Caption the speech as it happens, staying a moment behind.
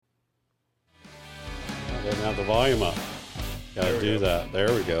Doesn't have the volume up. Gotta do that. There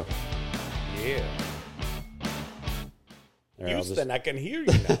we go. Yeah. There, Houston, I can hear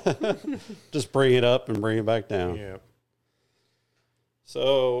you now. just bring it up and bring it back down. Yeah.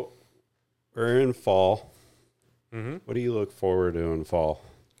 So we're in fall. Mm-hmm. What do you look forward to in fall?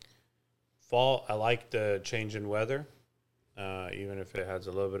 Fall, I like the change in weather, even if it has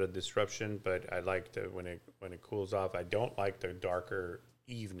a little bit of disruption. But I like when it cools off. I don't like the darker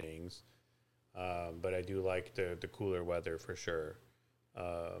evenings, but I do like the cooler weather for sure.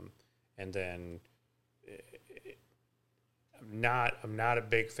 And then I'm not a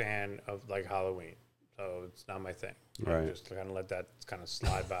big fan of like Halloween, so it's not my thing. Right. Just kind of let that kind of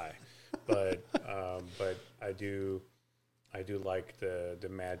slide by. But I do like the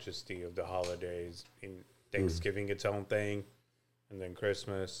majesty of the holidays. In Thanksgiving, its own thing, and then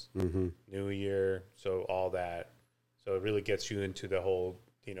Christmas, New Year, so all that. So it really gets you into the whole,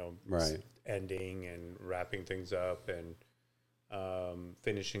 Right. ending and wrapping things up and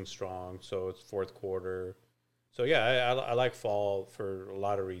finishing strong. So it's fourth quarter. So yeah, I like fall for a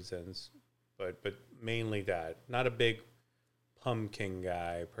lot of reasons, but mainly that. Not a big pumpkin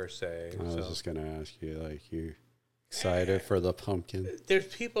guy per se. I was just gonna ask you, like, you excited for the pumpkin? There's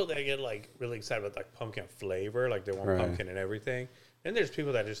people that get like really excited about like pumpkin flavor, like they want Right. pumpkin and everything. Then there's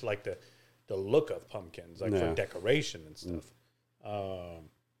people that just like the look of pumpkins, like for decoration and stuff.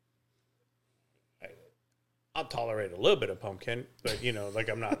 I'll tolerate a little bit of pumpkin, but like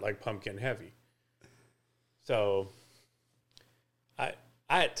I'm not like pumpkin heavy. So I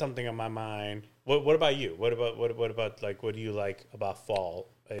had something on my mind. What about you? What about like what do you like about fall?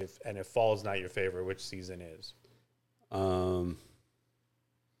 If fall is not your favorite, which season is? Well,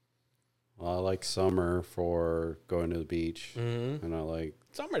 I like summer for going to the beach, and I like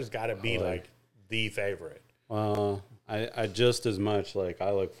Summer's got to be like the favorite. Well, I just as much like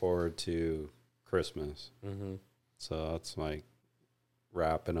I look forward to Christmas. So that's like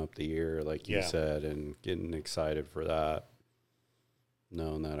wrapping up the year, like you said, and getting excited for that.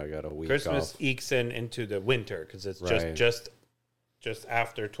 Knowing that I got a week Christmas off. ekes into the winter because it's Right. just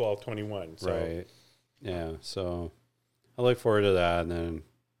after 12/21. So. Right. Yeah. So I look forward to that, and then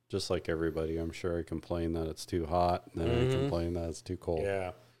just like everybody, I'm sure I complain that it's too hot, and then I complain that it's too cold.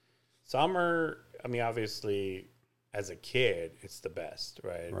 Yeah. Summer, I mean, obviously, as a kid, it's the best,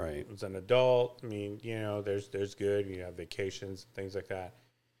 right? Right. As an adult, I mean, there's good. You have vacations, things like that.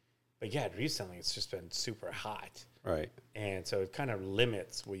 But yeah, recently it's just been super hot. Right. And so it kind of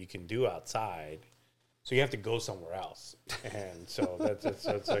limits what you can do outside. So you have to go somewhere else. And so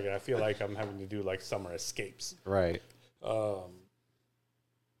it's like, I feel like I'm having to do like summer escapes. Right.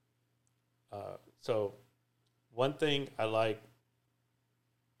 So one thing I like,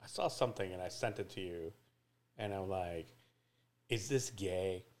 I saw something and I sent it to you and I'm like, is this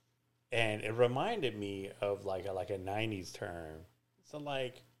gay? And it reminded me of like a 90s term. So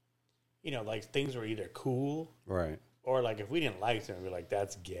like, like things were either cool Right. or like if we didn't like them, we'd be like,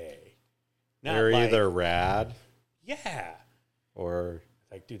 that's gay. Not They're like, either rad yeah. or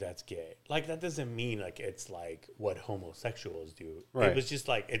Like, dude, that's gay. Like, that doesn't mean, like, it's, like, what homosexuals do. Right. It was just,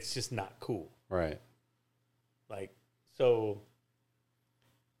 like, it's just not cool. right. Like, so,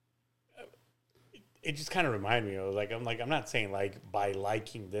 it just kind of reminded me of, I'm not saying, like, by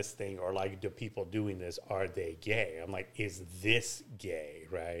liking this thing or, like, the people doing this, are they gay? I'm like, is this gay,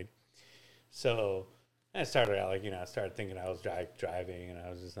 right? So, I started out, like, I started thinking I was driving, and I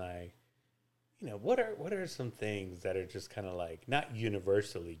was just like, what are some things that are just kind of like not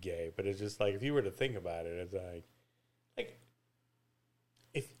universally gay, but it's just like if you were to think about it, it's like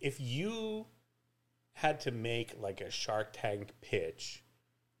if you had to make like a Shark Tank pitch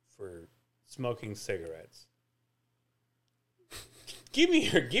for smoking cigarettes, give me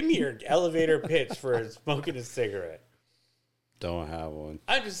your elevator pitch for smoking a cigarette. Don't have one.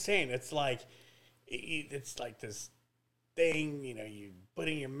 I'm just saying it's like this thing, you put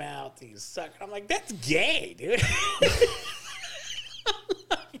in your mouth and you suck. I'm like, that's gay, dude.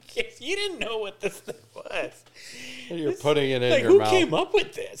 If you didn't know what this thing was, You're putting it in like, your who mouth. came up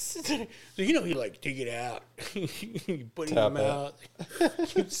with this? So you like take it out, you put it in your Tap it. mouth,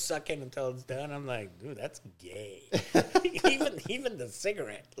 keep sucking until it's done. I'm like, dude, that's gay. even the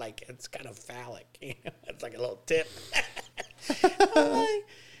cigarette, like it's kind of phallic. It's like a little tip.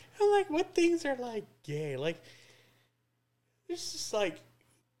 I'm like, what things are like gay? Like. It's just like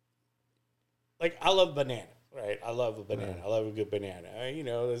I love banana, right? I love a banana. Right. I love a good banana.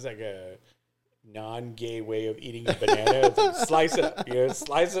 There's like a non-gay way of eating a banana. It's like slice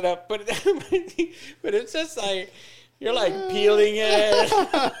it up, put it down. But it's just like, you're like peeling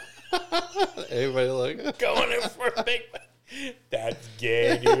it. Everybody like Going in for a big, that's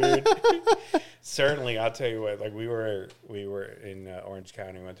gay, dude. Certainly, I'll tell you what. Like we were in Orange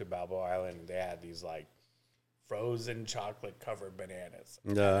County, went to Balboa Island, and they had these like frozen chocolate covered bananas.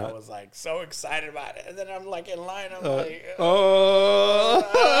 Yeah, and I was like so excited about it, and then I'm like in line. I'm like,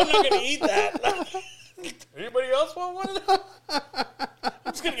 I'm not gonna eat that. Anybody else want one of those? I'm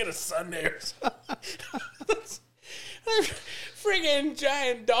just gonna get a sundae or something. Friggin'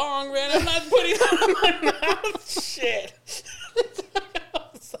 giant dong, man. I'm not putting that in my mouth. Shit. I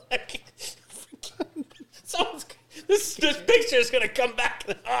was like, this picture is going to come back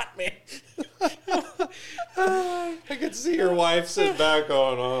and haunt me. I could see your wife sit back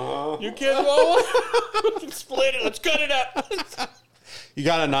on, You kids want one? We can split it. Let's cut it up. You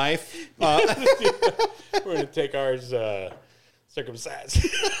got a knife? We're going to take ours circumcised.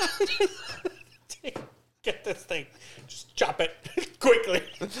 Get this thing. Just chop it quickly.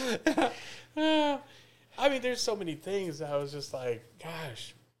 I mean, there's so many things. I was just like,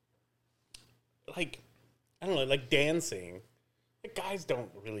 gosh. Like, I don't know, like dancing. Like, guys don't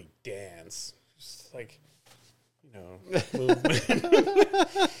really dance. Just like, you know, movement.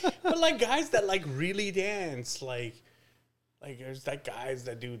 But like guys that like really dance, like there's like guys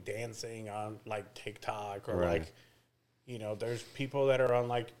that do dancing on like TikTok or like, you know, there's people that are on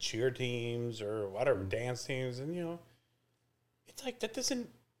like cheer teams or whatever, dance teams, and you know, it's like that doesn't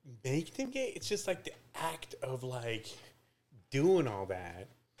make them gay. It's just like the act of like doing all that.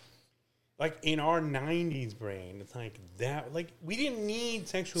 Like in our 90s brain, it's like that. Like we didn't need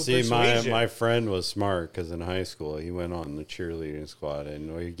sexual persuasion. My friend was smart because in high school he went on the cheerleading squad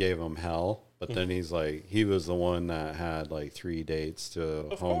and we gave him hell. But then he's like, he was the one that had like 3 dates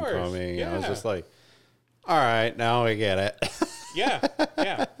to homecoming. Yeah. And I was just like, all right, now we get it.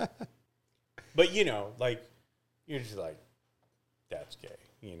 Yeah. But you know, like you're just like, that's gay,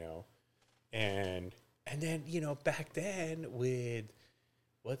 you know, and then you know back then with.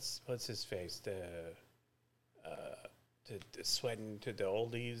 What's his face? The sweating to the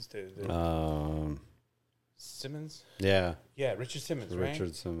oldies. The Simmons. Yeah, Richard Simmons. Right?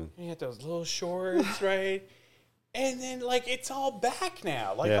 Richard Simmons. He had those little shorts, right? And then like it's all back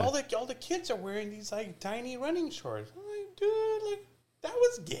now. Like all the kids are wearing these like tiny running shorts. I'm like, dude, like that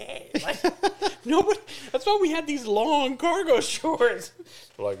was gay. Like nobody. That's why we had these long cargo shorts.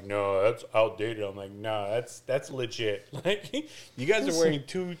 They're like, no, that's outdated. I'm like, no, that's legit. Like you guys are wearing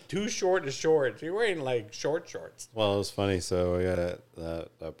too short of shorts. You're wearing like short shorts. Well, it was funny. So we got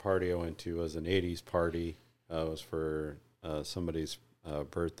that party I went to was an '80s party. It was for somebody's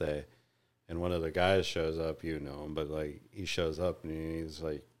birthday, and one of the guys shows up. You know him, but like he shows up and he's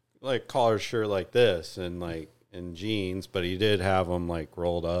like collar shirt like this and like. In jeans, but he did have them like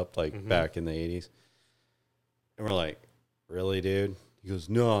rolled up like back in the 80s. And we're like, really, dude? He goes,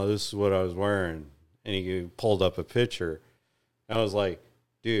 no, this is what I was wearing. And he pulled up a picture. I was like,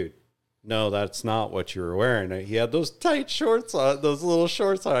 dude, no, that's not what you were wearing. He had those tight shorts on, those little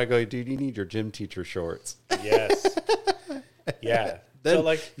shorts on. I go, dude, you need your gym teacher shorts. Yes. Yeah.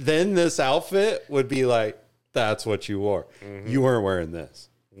 Then this outfit would be like, that's what you wore. You weren't wearing this.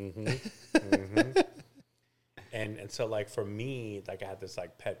 And so, like, for me, like, I had this,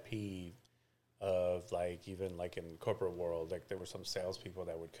 like, pet peeve of, like, even, like, in the corporate world, like, there were some salespeople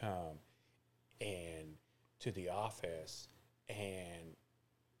that would come and to the office and,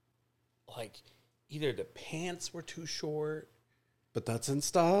 like, either the pants were too short. But that's in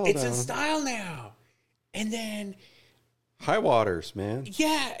style It's in style now. And then... High waters, man.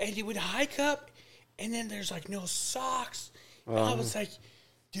 Yeah, and he would hike up, and then there's, like, no socks. And I was like...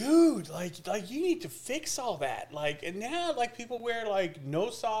 Dude, like you need to fix all that. Like, and now like people wear like no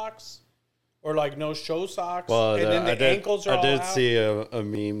socks or like no show socks. Well, and then the ankles are all out. I did see a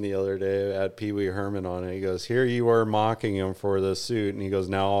meme the other day at Pee Wee Herman on it. He goes, here you were mocking him for this suit. And he goes,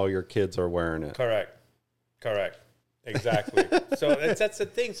 now all your kids are wearing it. Correct. Exactly. So that's the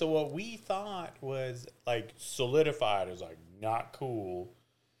thing. So what we thought was like solidified as like not cool.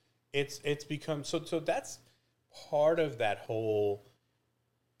 It's become, so that's part of that whole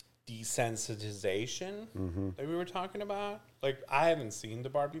desensitization that we were talking about. Like, I haven't seen the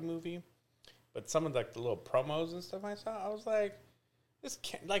Barbie movie, but some of like the little promos and stuff I saw, I was like, this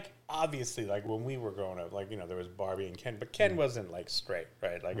can't, like, obviously, like when we were growing up, like, you know, there was Barbie and Ken, but Ken wasn't like straight,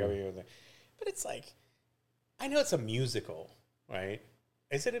 right? Like, I mean, but it's like, I know it's a musical, right?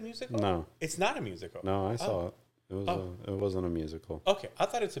 Is it a musical? No, it's not a musical. No, I saw it. It wasn't a musical. Okay, I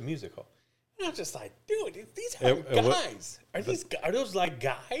thought it's a musical. And I'm just like, dude, these are guys. Are those like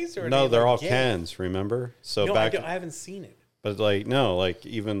guys? Or no, they're like all gay? Kens, remember? So no, back, I haven't seen it. But like, no, like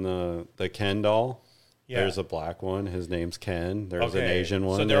even the Ken doll, yeah. There's a black one. His name's Ken. There's an Asian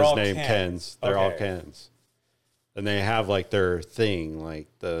one. So they're His all name Kens. Kens. They're all Kens. And they have like their thing, like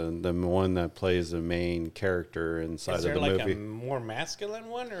the one that plays the main character inside of the movie. Is there like a more masculine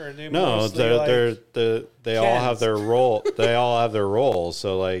one, or are they no? They all have their role. They all have their roles.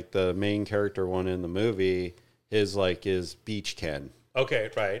 So like the main character one in the movie is Beach Ken. Okay,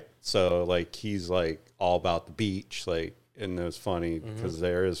 right. So like he's like all about the beach, like, and it was funny because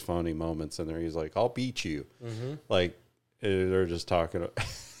there is funny moments in there. He's like, "I'll beat you," like they're just talking.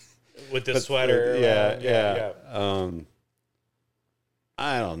 With the sweater. Yeah.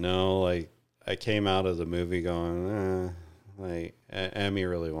 I don't know. Like, I came out of the movie going, like, Emmy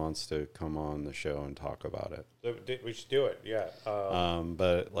really wants to come on the show and talk about it. We should do it, yeah.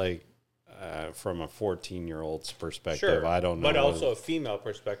 But, like, from a 14-year-old's perspective, sure, I don't know. But also a female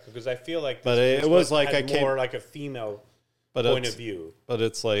perspective, because I feel like but it was like more like a female point of view. But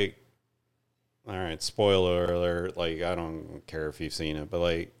it's like, all right, spoiler alert, like, I don't care if you've seen it, but,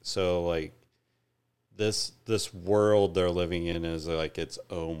 like, so, like, this world they're living in is, like, its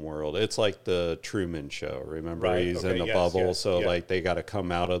own world. It's like the Truman Show, remember? Right. He's in the bubble, like, they got to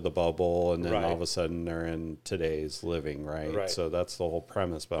come out of the bubble, and then all of a sudden they're in today's living, right? So that's the whole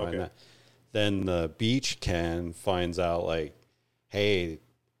premise behind that. Then the Beach Ken finds out, like, hey,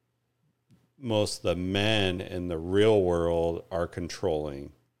 most of the men in the real world are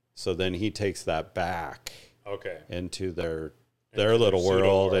controlling. So then he takes that back into their little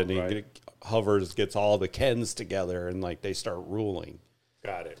world, and he hovers, gets all the Kens together, and like they start ruling.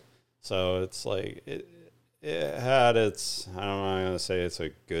 Got it. So it's like it had its. I'm not gonna say it's a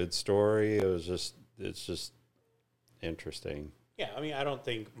good story. It's just interesting. Yeah, I mean, I don't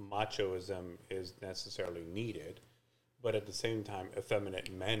think machoism is necessarily needed, but at the same time,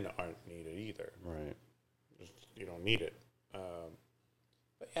 effeminate men aren't needed either. Right. You don't need it.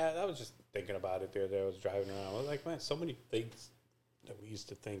 But yeah, I was just thinking about it the other day. I was driving around. I was like, man, so many things that we used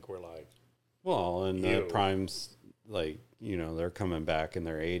to think were like. Well, and the Prime's, like, you know, they're coming back in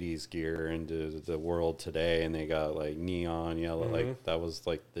their 80s gear into the world today, and they got, like, neon yellow. Like, that was,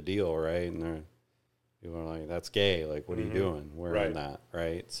 like, the deal, right? And people are like, that's gay. Like, what are you doing? We're in that,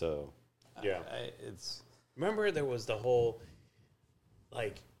 right? So, yeah. It's. Remember there was the whole,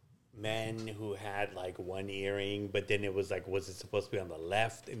 like, men who had like one earring, but then it was like, was it supposed to be on the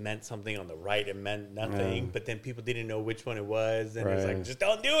left? It meant something. On the right, it meant nothing. But then people didn't know which one it was, and it's like, just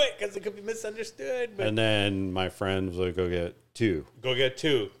don't do it because it could be misunderstood. But and then my friends would go get two.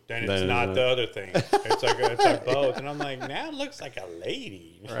 Then it's not the other thing. It's like both, and I'm like, now it looks like a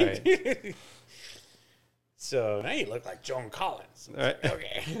lady, right? So now you look like Joan Collins. Right.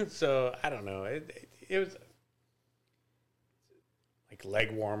 Okay, so I don't know. It was. Like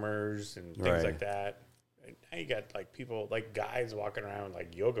leg warmers and things like that. And now you got like people, like guys walking around with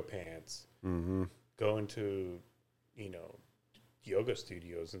like yoga pants, going to, you know, yoga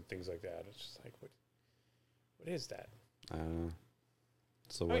studios and things like that. It's just like, what is that?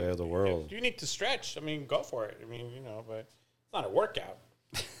 It's the way of the world. If you need to stretch, I mean, go for it. I mean, you know, but it's not a workout.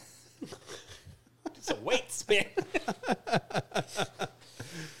 It's a weight spin.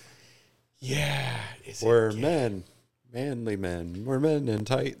 Yeah. We're men. Manly men. We're men in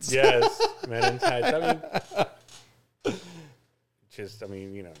tights. Yes, men in tights. I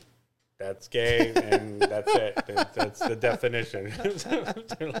mean, you know, that's gay, and that's it. That's the definition.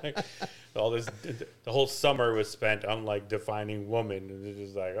 Like, the whole summer was spent on like defining woman, and it's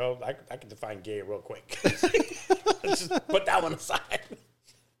just like, oh, I can define gay real quick. Let's just put that one aside.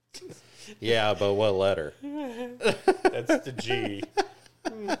 Yeah, but what letter? That's the G.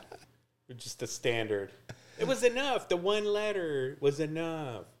 Just the standard. It was enough. The one letter was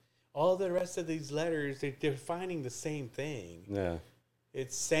enough. All the rest of these letters, they're defining the same thing. Yeah.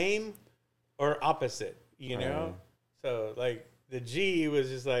 It's same or opposite, you know? So, like, the G was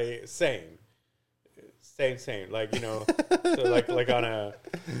just like, same. Like, you know, so like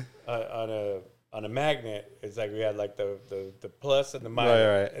on a magnet, it's like we had like the plus and the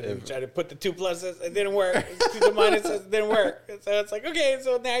minus, and then we tried to put the two pluses, it didn't work. The minuses, it didn't work. And so it's like, okay,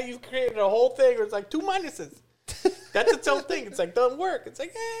 so now you've created a whole thing where it's like two minuses. That's its own thing. It's like, doesn't work. It's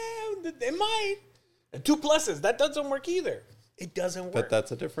like, it might. And two pluses, that doesn't work either. It doesn't work. But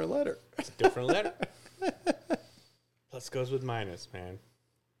that's a different letter. It's a different letter. Plus goes with minus, man.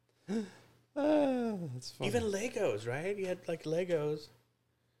 That's funny. Even Legos, right? You had like Legos.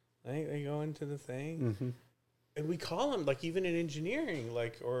 They go into the thing, and we call them like even in engineering,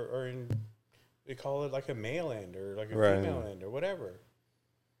 like or in we call it like a male end or like a female end or whatever.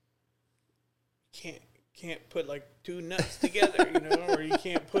 Can't put like two nuts together, you know, or you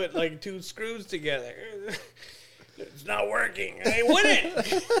can't put like two screws together. It's not working.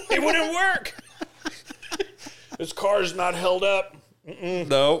 It wouldn't work. This car's not held up.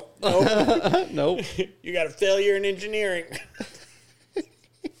 No. Nope. Nope. You got a failure in engineering.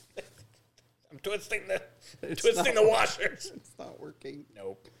 I'm twisting the washers. It's not working.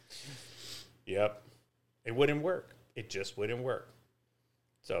 Nope. Yep. It wouldn't work. It just wouldn't work.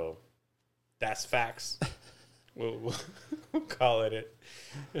 So that's facts. We'll call it.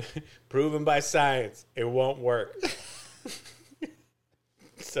 Proven by science. It won't work.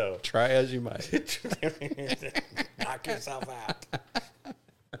 So try as you might. knock yourself out.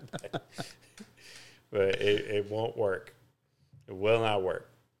 But it won't work. It will not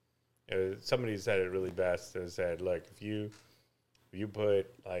work. Somebody said it really best. They said, look, if you put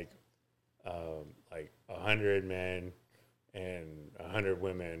like 100 men and 100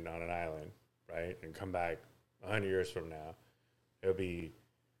 women on an island, right, and come back 100 years from now, it'll be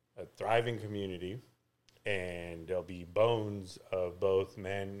a thriving community, and there'll be bones of both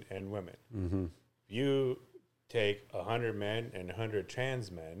men and women. Mm-hmm. You take 100 men and 100 trans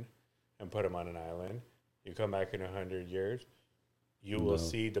men and put them on an island, you come back in 100 years, you will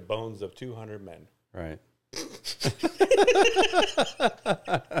see the bones of 200 men. Right.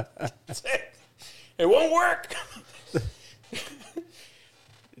 It won't work.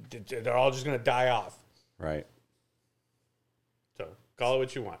 They're all just going to die off. Right. So call it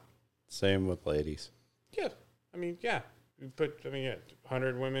what you want. Same with ladies. Yeah. I mean, yeah. You put,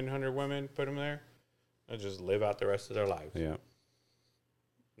 100 women, put them there. They'll just live out the rest of their lives. Yeah.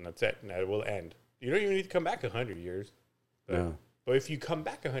 And that's it. And that will end. You don't even need to come back 100 years. But, No. but if you come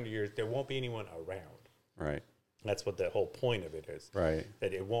back 100 years, there won't be anyone around. Right. That's what the whole point of it is. Right.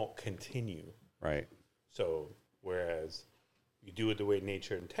 That it won't continue. Right. So whereas you do it the way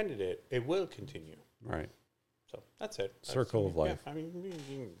nature intended it, it will continue. Right. So that's it. Circle of life. Yeah, I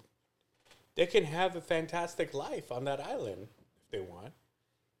mean, they can have a fantastic life on that island if they want.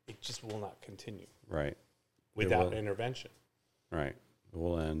 It just will not continue. Right. Without intervention. Right. It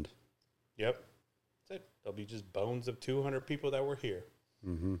will end. Yep. That's it. There'll be just bones of 200 people that were here.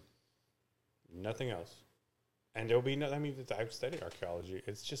 Mm-hmm. Nothing else. And there'll be no, I've studied archaeology.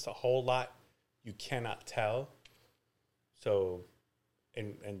 It's just a whole lot you cannot tell. So,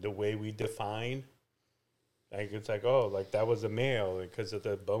 and the way we define, like, it's like, oh, like that was a male because of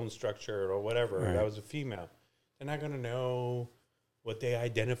the bone structure or whatever. Right. That was a female. They're not going to know what they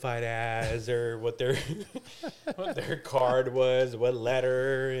identified as or what their what their card was, what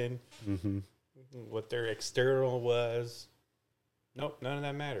letter, and what their external was. Nope, none of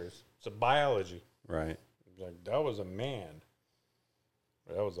that matters. It's a biology. Right. Like, that was a man.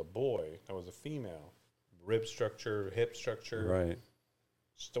 Or that was a boy. That was a female. Rib structure, hip structure. Right.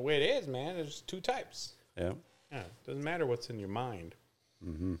 It's just the way it is, man. There's two types. Yeah. Yeah. It doesn't matter what's in your mind.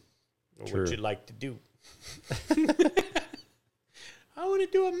 Mm-hmm. Or True. what you like to do. I want to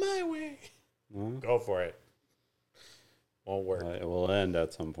do it my way. Mm-hmm. Go for it. Won't work. It will end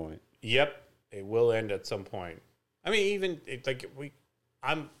at some point. Yep. It will end at some point. I mean, even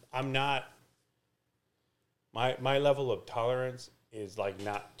I'm not. My level of tolerance is like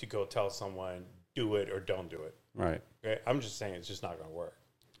not to go tell someone do it or don't do it. Right. Okay. I'm just saying it's just not going to work.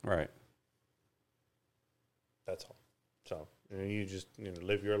 Right. That's all. So you just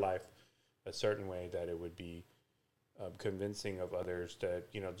live your life a certain way that it would be convincing of others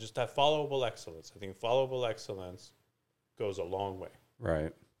that just that followable excellence. I think followable excellence goes a long way.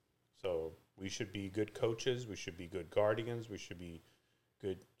 Right. So we should be good coaches. We should be good guardians. We should be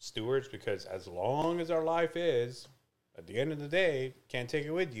good stewards, because as long as our life is, at the end of the day, can't take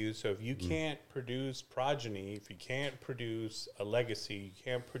it with you. So if you can't produce progeny, if you can't produce a legacy, you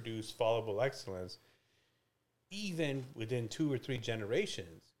can't produce followable excellence, even within 2 or 3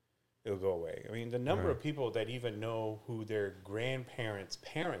 generations, it'll go away. I mean, the number of people that even know who their grandparents'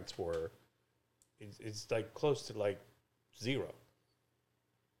 parents were is like close to like 0.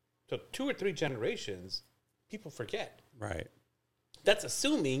 So 2 or 3 generations, people forget. Right. That's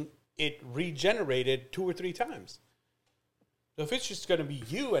assuming it regenerated 2 or 3 times. So if it's just going to be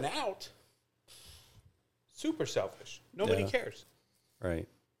you and out, super selfish. Nobody cares. Right.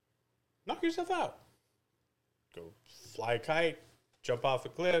 Knock yourself out. Go fly a kite, jump off a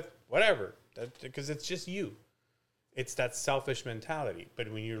cliff, whatever. Because it's just you. It's that selfish mentality.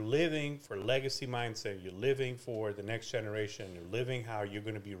 But when you're living for legacy mindset, you're living for the next generation, you're living how you're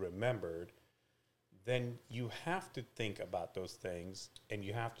going to be remembered, then you have to think about those things, and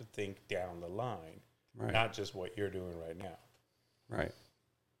you have to think down the line, not just what you're doing right now. Right.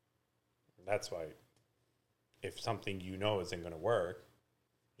 That's why if something isn't going to work,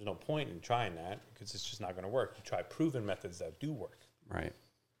 there's no point in trying that, because it's just not going to work. You try proven methods that do work. Right.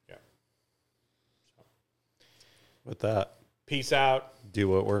 Yeah. So. With that, Peace out. do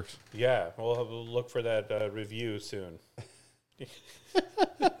what works. Yeah, we'll look for that review soon.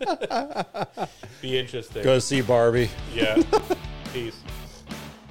 Be interesting. Go see Barbie. Yeah. Peace.